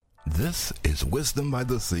This is Wisdom by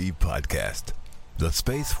the Sea podcast, the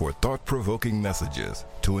space for thought-provoking messages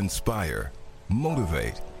to inspire,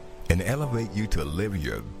 motivate, and elevate you to live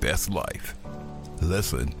your best life.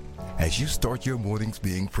 Listen as you start your mornings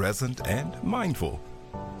being present and mindful.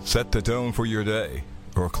 Set the tone for your day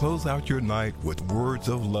or close out your night with words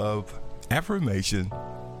of love, affirmation,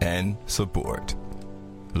 and support.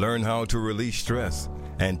 Learn how to release stress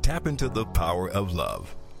and tap into the power of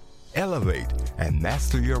love. Elevate and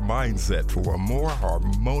master your mindset for a more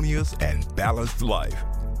harmonious and balanced life.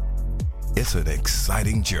 It's an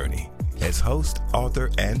exciting journey as host, author,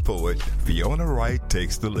 and poet Fiona Wright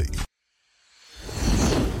takes the lead.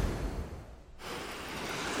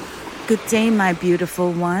 Good day, my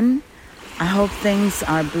beautiful one. I hope things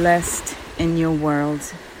are blessed in your world.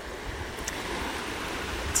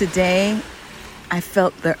 Today, I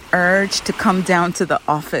felt the urge to come down to the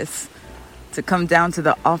office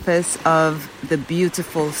of the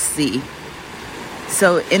beautiful sea.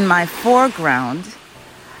 So in my foreground,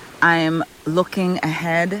 I am looking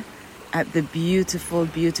ahead at the beautiful,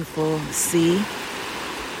 beautiful sea.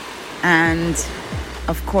 And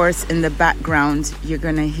of course, in the background, you're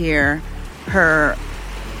going to hear her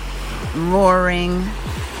roaring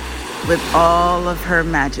with all of her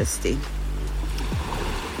majesty.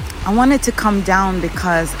 I wanted to come down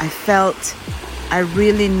because I felt I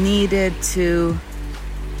really needed to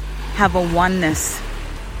have a oneness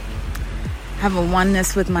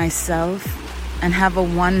with myself and have a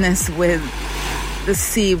oneness with the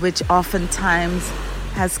sea, which oftentimes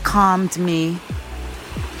has calmed me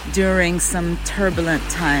during some turbulent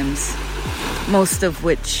times, most of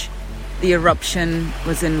which the eruption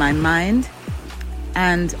was in my mind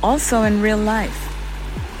and also in real life.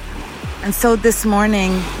 And so this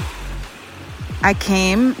morning I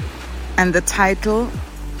came, and the title,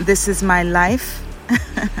 This Is My Life,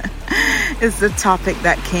 is the topic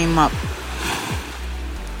that came up.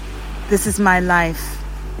 This is my life.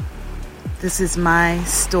 This is my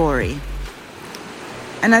story.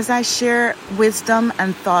 And as I share wisdom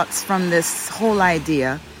and thoughts from this whole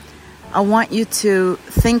idea, I want you to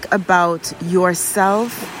think about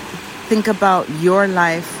yourself, think about your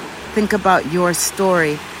life, think about your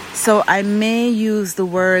story. So I may use the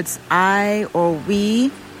words I or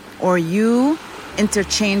we or you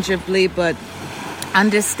interchangeably, but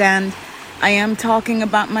understand I am talking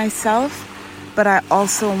about myself, but I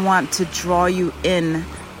also want to draw you in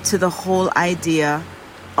to the whole idea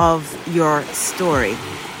of your story.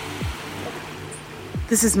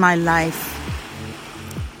 This is my life.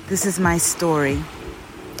 This is my story.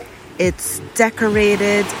 It's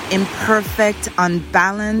decorated, imperfect,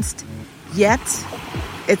 unbalanced, yet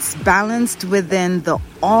it's balanced within the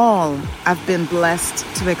all I've been blessed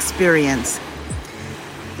to experience.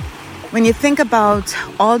 When you think about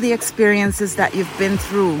all the experiences that you've been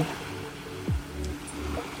through,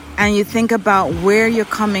 and you think about where you're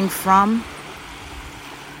coming from,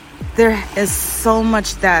 there is so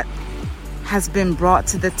much that has been brought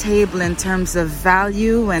to the table in terms of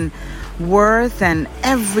value and worth, and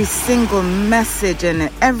every single message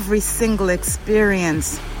and every single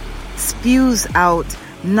experience spews out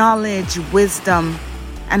knowledge, wisdom,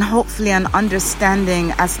 and hopefully an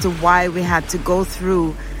understanding as to why we had to go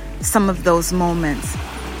through some of those moments.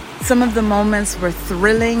 Some of the moments were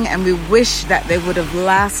thrilling and we wish that they would have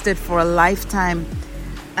lasted for a lifetime.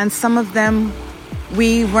 And some of them,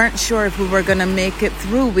 we weren't sure if we were going to make it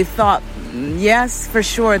through. We thought, yes, for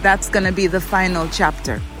sure, that's going to be the final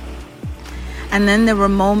chapter. And then there were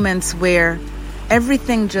moments where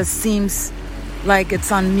everything just seems like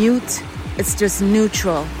it's on mute. It's just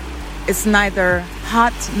neutral. It's neither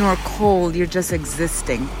hot nor cold. You're just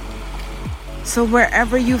existing. So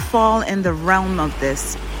wherever you fall in the realm of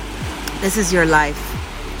this is your life.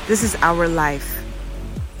 This is our life.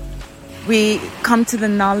 We come to the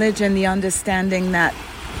knowledge and the understanding that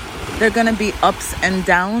there are going to be ups and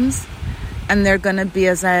downs, and there are going to be,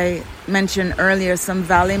 as I mentioned earlier, some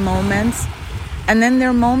valley moments. And then there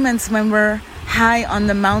are moments when we're high on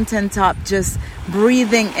the mountaintop, just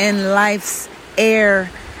breathing in life's air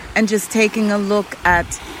and just taking a look at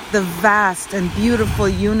the vast and beautiful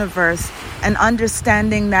universe and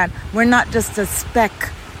understanding that we're not just a speck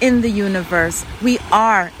in the universe. We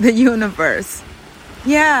are the universe.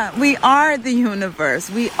 Yeah, we are the universe.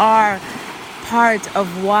 We are part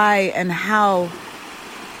of why and how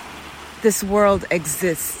this world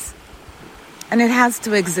exists. And it has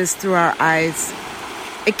to exist through our eyes.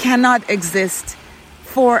 It cannot exist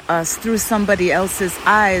for us through somebody else's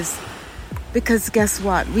eyes. Because guess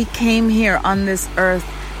what? We came here on this earth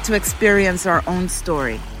to experience our own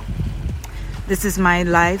story. This is my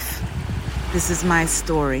life. This is my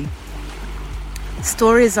story.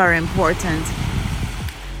 Stories are important.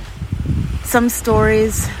 Some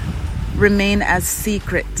stories remain as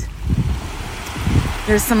secret.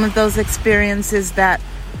 There's some of those experiences that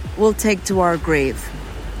we'll take to our grave.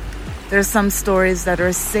 There's some stories that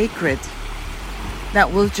are sacred,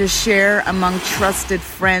 that we'll just share among trusted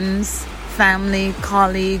friends, family,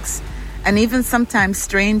 colleagues, and even sometimes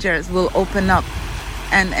strangers will open up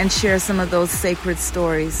and share some of those sacred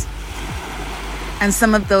stories. And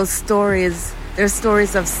some of those stories, they're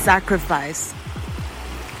stories of sacrifice.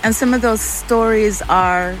 And some of those stories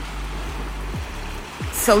are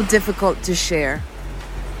so difficult to share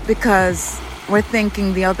because we're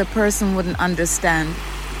thinking the other person wouldn't understand.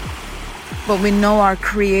 But we know our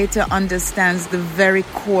Creator understands the very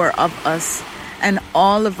core of us, and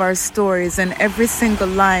all of our stories, and every single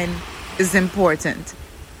line is important.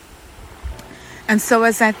 And so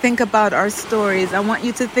as I think about our stories, I want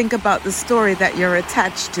you to think about the story that you're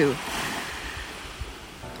attached to.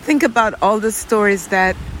 Think about all the stories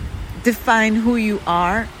that define who you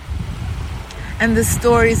are, and the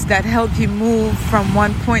stories that help you move from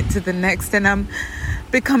one point to the next. And I'm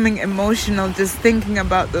becoming emotional just thinking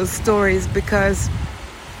about those stories, because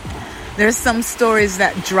there's some stories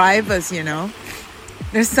that drive us,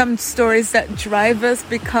 There's some stories that drive us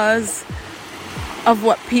because of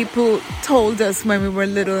what people told us when we were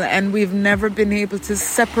little, and we've never been able to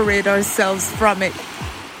separate ourselves from it.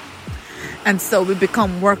 And so we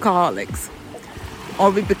become workaholics,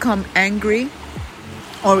 or we become angry,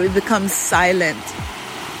 or we become silent.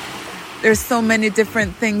 There's so many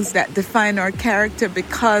different things that define our character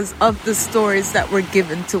because of the stories that were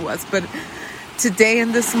given to us. But today,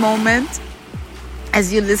 in this moment,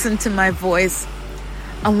 as you listen to my voice,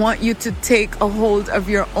 I want you to take a hold of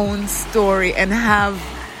your own story and have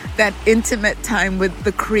that intimate time with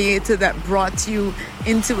the Creator that brought you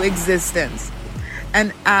into existence,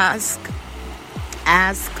 and ask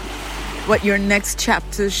what your next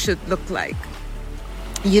chapter should look like.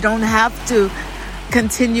 You don't have to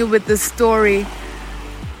continue with the story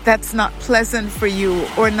that's not pleasant for you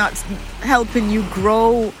or not helping you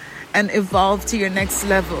grow and evolve to your next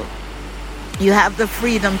level. You have the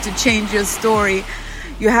freedom to change your story.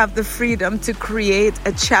 You have the freedom to create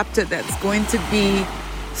a chapter that's going to be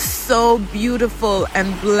so beautiful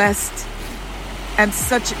and blessed and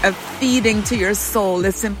such a feeding to your soul.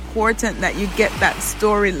 It's important that you get that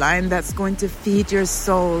storyline that's going to feed your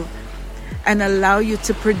soul and allow you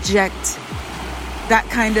to project that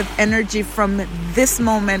kind of energy from this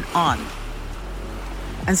moment on.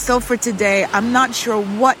 And so for today, I'm not sure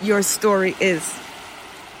what your story is.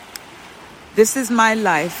 This is my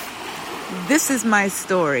life. This is my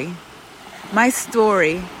story. My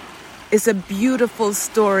story is a beautiful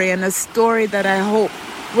story, and a story that I hope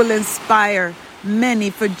will inspire many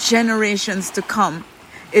for generations to come.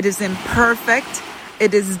 It is imperfect.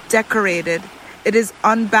 It is decorated. It is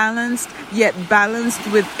unbalanced, yet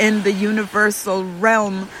balanced within the universal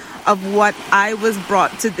realm of what I was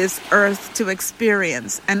brought to this earth to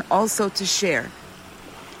experience and also to share.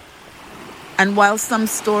 And while some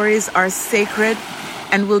stories are sacred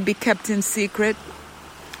and will be kept in secret,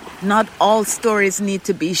 not all stories need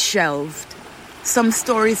to be shelved. Some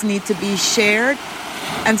stories need to be shared,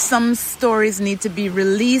 and some stories need to be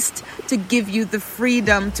released to give you the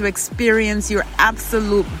freedom to experience your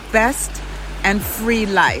absolute best and free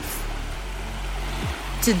life.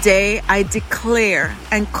 Today, I declare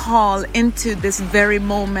and call into this very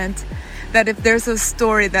moment that if there's a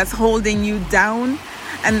story that's holding you down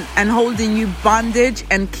and holding you bondage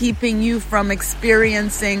and keeping you from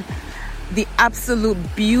experiencing the absolute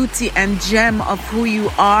beauty and gem of who you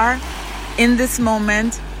are in this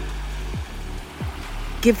moment,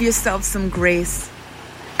 give yourself some grace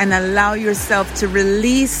and allow yourself to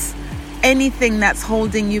release anything that's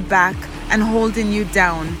holding you back and holding you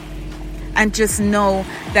down. And just know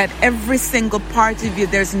that every single part of you,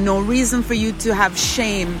 there's no reason for you to have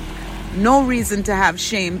shame. No reason to have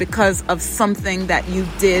shame because of something that you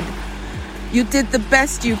did. You did the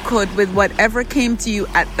best you could with whatever came to you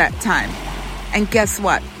at that time. And guess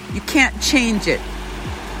what? You can't change it.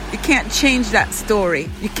 You can't change that story.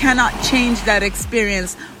 You cannot change that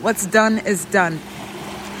experience. What's done is done.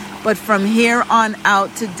 But from here on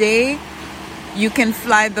out, today, you can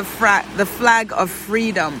fly the flag of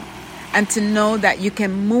freedom, and to know that you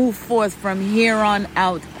can move forth from here on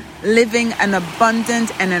out, living an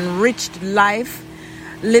abundant and enriched life,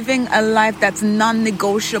 living a life that's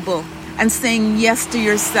non-negotiable, and saying yes to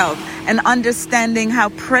yourself, and understanding how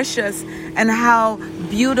precious and how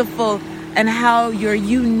beautiful and how you're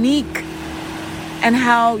unique and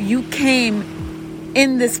how you came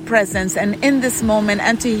in this presence and in this moment,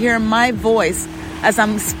 and to hear my voice as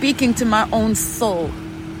I'm speaking to my own soul,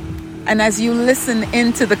 and as you listen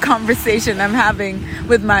into the conversation I'm having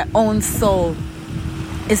with my own soul,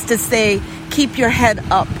 is to say, keep your head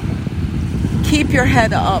up. Keep your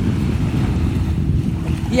head up.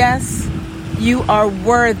 Yes, you are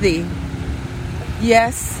worthy.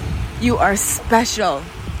 Yes, you are special.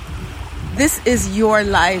 This is your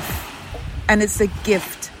life, and it's a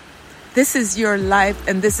gift. This is your life,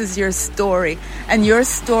 and this is your story. And your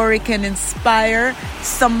story can inspire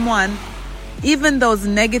someone. Even those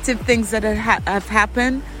negative things that have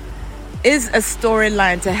happened is a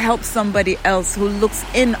storyline to help somebody else who looks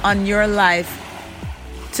in on your life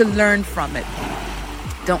to learn from it.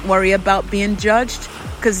 Don't worry about being judged,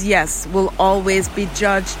 because yes, we'll always be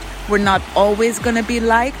judged. We're not always going to be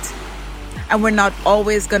liked, and we're not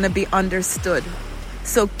always going to be understood.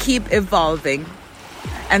 So keep evolving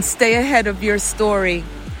and stay ahead of your story,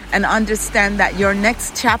 and understand that your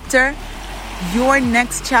next chapter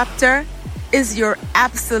is your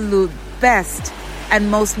absolute best and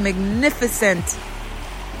most magnificent,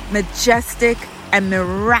 majestic, and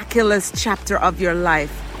miraculous chapter of your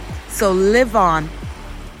life. So live on,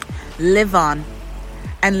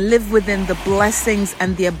 and live within the blessings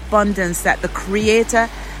and the abundance that the Creator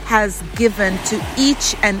has given to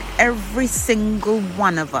each and every single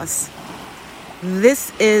one of us.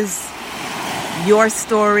 This is your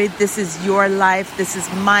story, this is your life, this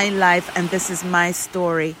is my life, and this is my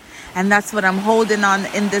story. And that's what I'm holding on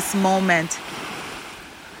in this moment.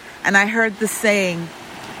 And I heard the saying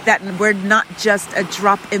that we're not just a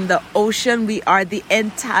drop in the ocean, we are the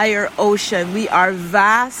entire ocean. We are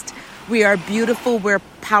vast, we are beautiful, we're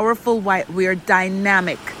powerful, we are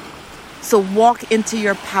dynamic. So walk into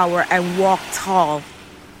your power and walk tall.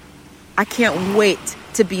 I can't wait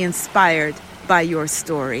to be inspired by your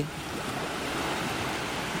story.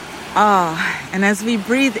 And as we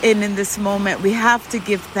breathe in this moment, we have to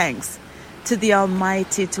give thanks to the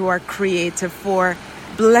Almighty, to our Creator, for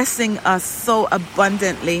blessing us so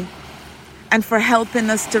abundantly and for helping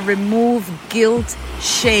us to remove guilt,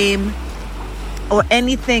 shame, or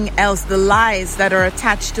anything else, the lies that are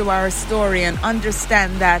attached to our story, and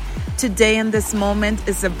understand that today in this moment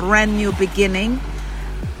is a brand new beginning.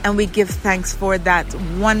 And we give thanks for that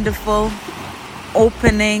wonderful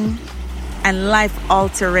opening and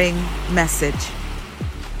life-altering message.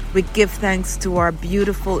 We give thanks to our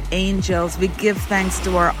beautiful angels. We give thanks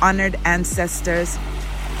to our honored ancestors.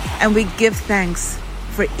 And we give thanks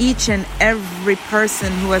for each and every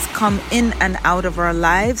person who has come in and out of our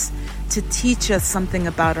lives to teach us something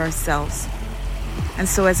about ourselves. And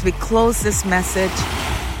so as we close this message,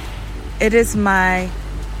 it is my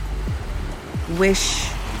wish,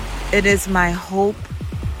 it is my hope,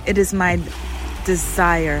 it is my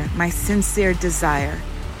desire, my sincere desire,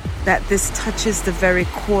 that this touches the very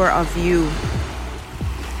core of you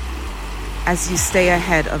as you stay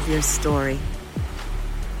ahead of your story.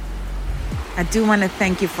 I do want to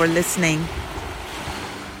thank you for listening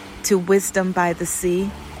to Wisdom by the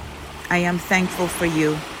Sea. I am thankful for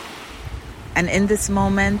you. And in this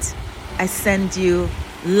moment, I send you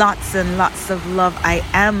lots and lots of love. I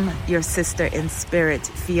am your sister in spirit,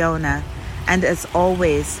 Fiona. And as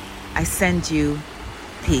always, I send you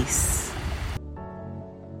peace.